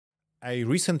I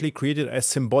recently created a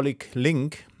symbolic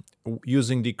link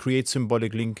using the create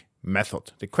symbolic link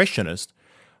method. The question is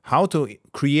how to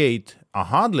create a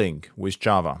hard link with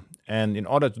Java. And in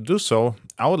order to do so,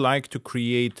 I would like to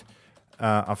create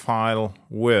a file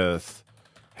with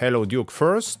hello Duke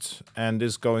first, and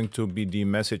this is going to be the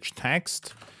message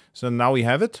text. So now we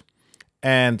have it.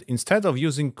 And instead of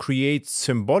using create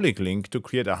symbolic link to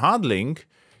create a hard link,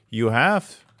 you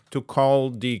have to call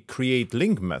the create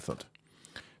link method.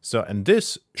 So, and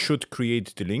this should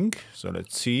create the link. So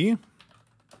let's see.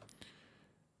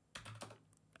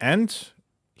 And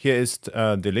here is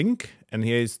the link, and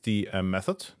here is the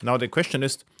method. Now the question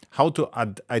is how to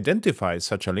identify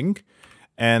such a link.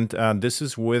 And this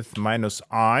is with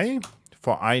 -i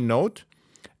for inode.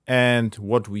 And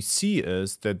what we see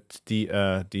is that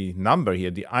the number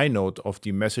here, the inode of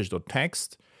the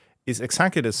message.text, is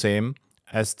exactly the same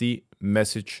as the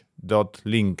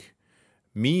message.link.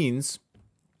 Means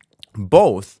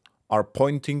both are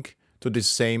pointing to the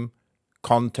same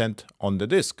content on the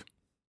disk.